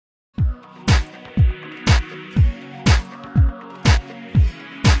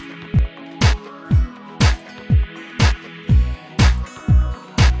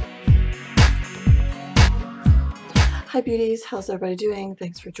Hi beauties, how's everybody doing?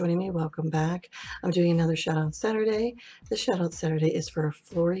 Thanks for joining me. Welcome back. I'm doing another shout out Saturday. The shout out Saturday is for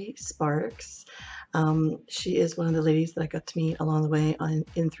Flory Sparks. She is one of the ladies that I got to meet along the way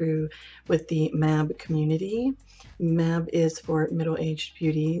in through with the M.A.B community. M.A.B is for middle-aged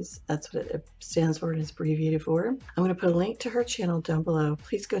beauties. That's what it stands for and is abbreviated for. I'm going to put a link to her channel down below.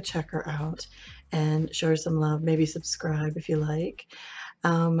 Please go check her out and show her some love. Maybe subscribe if you like.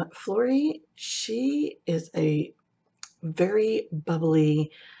 Flory, she is a very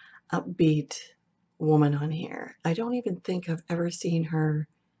bubbly, upbeat woman on here. I don't even think I've ever seen her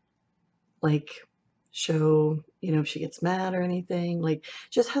like show, if she gets mad or anything. Like,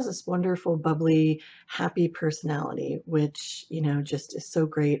 just has this wonderful, bubbly, happy personality, which, just is so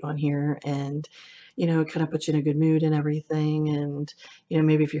great on here. And, it kind of puts you in a good mood and everything. And,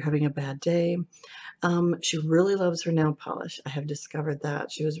 maybe if you're having a bad day. She really loves her nail polish. I have discovered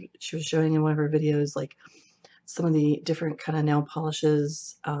that. She was showing in one of her videos, like, some of the different kind of nail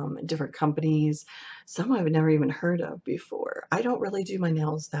polishes, different companies. Some I've never even heard of before. I don't really do my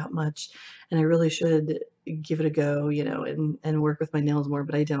nails that much, and I really should give it a go, and work with my nails more,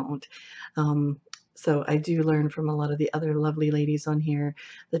 but I don't. So I do learn from a lot of the other lovely ladies on here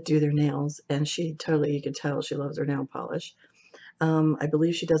that do their nails, and she totally, you can tell she loves her nail polish. I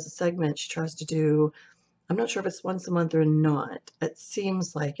believe she does a segment she tries to do. I'm not sure if it's once a month or not. It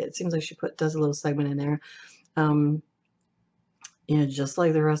seems like it. It seems like she does a little segment in there. Um, just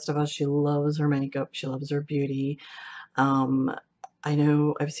like the rest of us, she loves her makeup. She loves her beauty. I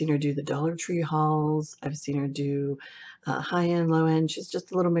know I've seen her do the Dollar Tree hauls. I've seen her do high-end, low-end. She's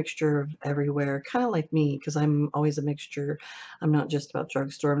just a little mixture of everywhere, kind of like me, because I'm always a mixture. I'm not just about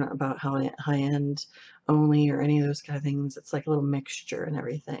drugstore. I'm not about high-end only or any of those kind of things. It's like a little mixture and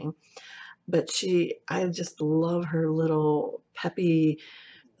everything. But I just love her little peppy,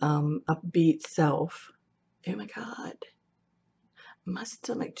 upbeat self. Oh my God, my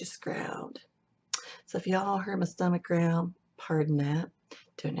stomach just growled. So if y'all heard my stomach growl, pardon that.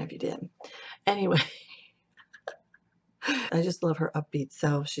 Don't know if you did. Anyway, I just love her upbeat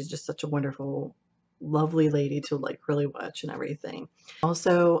self. She's just such a wonderful, lovely lady to like really watch and everything.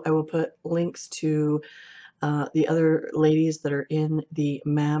 Also, I will put links to the other ladies that are in the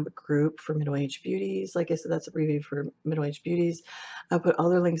M.A.B group for middle-aged beauties. Like I said, that's abbreviated for middle-aged beauties. I'll put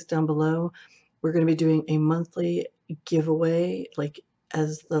all their links down below. We're going to be doing a monthly giveaway, like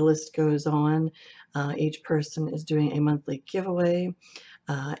as the list goes on. Each person is doing a monthly giveaway.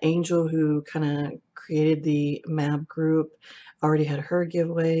 Angel, who kind of created the M.A.B group, already had her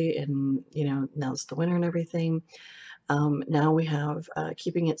giveaway and, announced the winner and everything. Now we have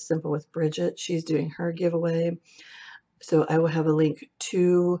Keeping It Simple with Bridget. She's doing her giveaway. So I will have a link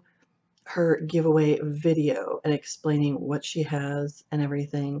to her giveaway video and explaining what she has and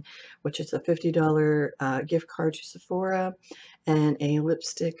everything, which is a $50 gift card to Sephora and a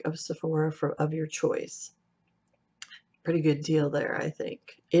lipstick of Sephora of your choice. Pretty good deal there, I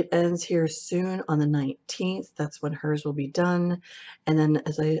think. It ends here soon on the 19th. That's when hers will be done. And then,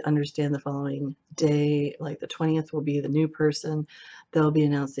 as I understand, the following day, like the 20th, will be the new person. They'll be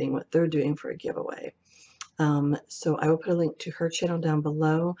announcing what they're doing for a giveaway. So I will put a link to her channel down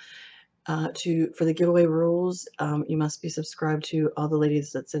below. For the giveaway rules, you must be subscribed to all the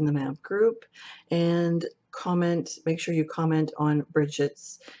ladies that's in the M.A.B group, and make sure you comment on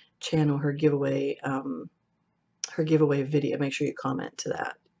Bridget's channel, her giveaway video. Make sure you comment to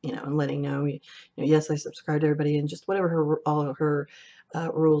that, and letting know, yes, I subscribe to everybody, and just whatever all of her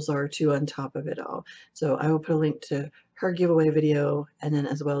rules are too on top of it all. So I will put a link to her giveaway video, and then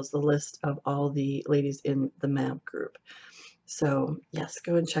as well as the list of all the ladies in the M.A.B group. So yes,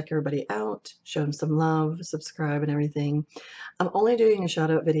 go and check everybody out, show them some love, subscribe and everything. I'm only doing a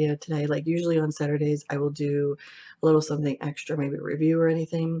shout out video today. Like usually on Saturdays, I will do a little something extra, maybe a review or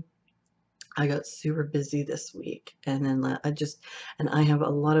anything. I got super busy this week, and then I have a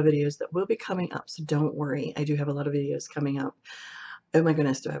lot of videos that will be coming up, so don't worry. I do have a lot of videos coming up. Oh my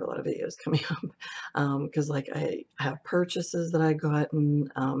goodness, do I have a lot of videos coming up? Because like I have purchases that I got,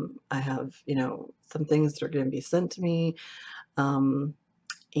 and I have, some things that are going to be sent to me.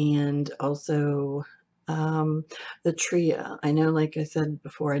 And also the Tria. I know, like I said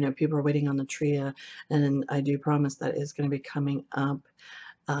before, I know people are waiting on the Tria, and I do promise that is going to be coming up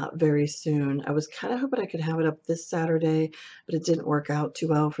very soon. I was kind of hoping I could have it up this Saturday, but it didn't work out too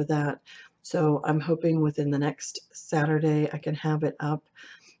well for that. So I'm hoping within the next Saturday I can have it up.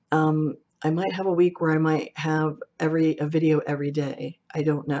 I might have a week where I might have a video every day. I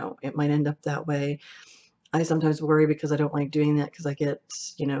don't know. It might end up that way. I sometimes worry because I don't like doing that, because I get,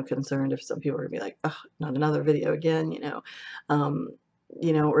 concerned if some people are going to be like, oh, not another video again,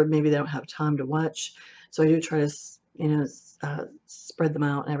 or maybe they don't have time to watch. So I do try to you know, spread them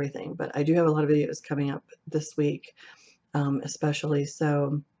out and everything. But I do have a lot of videos coming up this week, especially.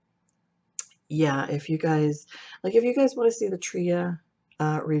 So yeah, if you guys want to see the Tria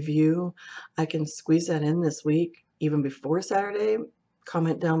review, I can squeeze that in this week, even before Saturday.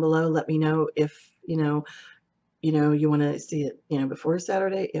 Comment down below. Let me know if you want to see it, before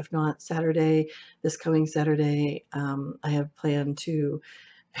Saturday. If not Saturday, this coming Saturday, I have planned to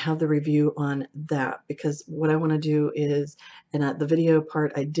have the review on that, because what I want to do is, and the video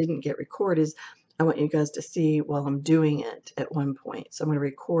part I didn't get record, is I want you guys to see while I'm doing it at one point. So I'm going to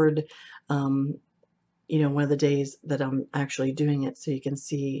record, one of the days that I'm actually doing it, so you can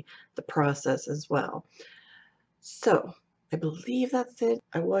see the process as well. So I believe that's it.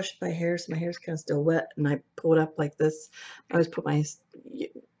 I washed my hair, so my hair's kind of still wet, and I pull it up like this. I always put my,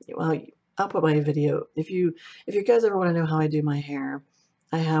 well, I'll put my video. If you guys ever want to know how I do my hair,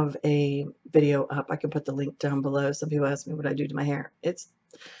 I have a video up. I can put the link down below. Some people ask me what I do to my hair. It's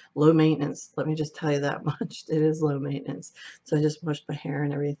low maintenance. Let me just tell you that much. It is low maintenance. So I just washed my hair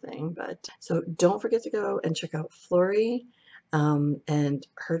and everything. But so don't forget to go and check out Flory and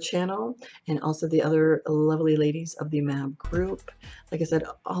her channel, and also the other lovely ladies of the M.A.B group. Like I said,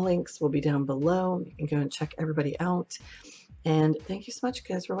 all links will be down below. You can go and check everybody out. And thank you so much,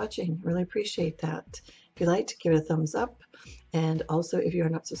 guys, for watching. Really appreciate that. If you liked, give it a thumbs up. And also, if you are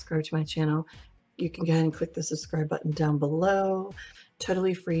not subscribed to my channel, you can go ahead and click the subscribe button down below.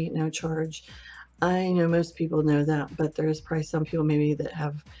 Totally free, no charge. I know most people know that, but there's probably some people maybe that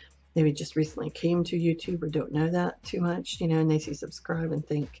have maybe just recently came to YouTube or don't know that too much, and they see subscribe and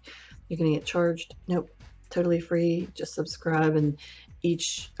think you're going to get charged. Nope, totally free. Just subscribe, and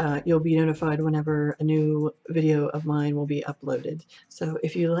you'll be notified whenever a new video of mine will be uploaded. So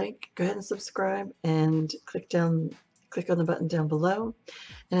if you like, go ahead and subscribe and click on the button down below.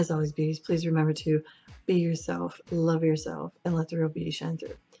 And as always, beauties, please remember to be yourself, love yourself, and let the real beauty shine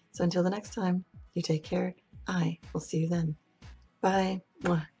through. So until the next time, you take care. I will see you then. Bye.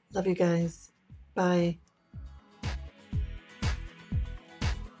 Mwah. Love you guys. Bye.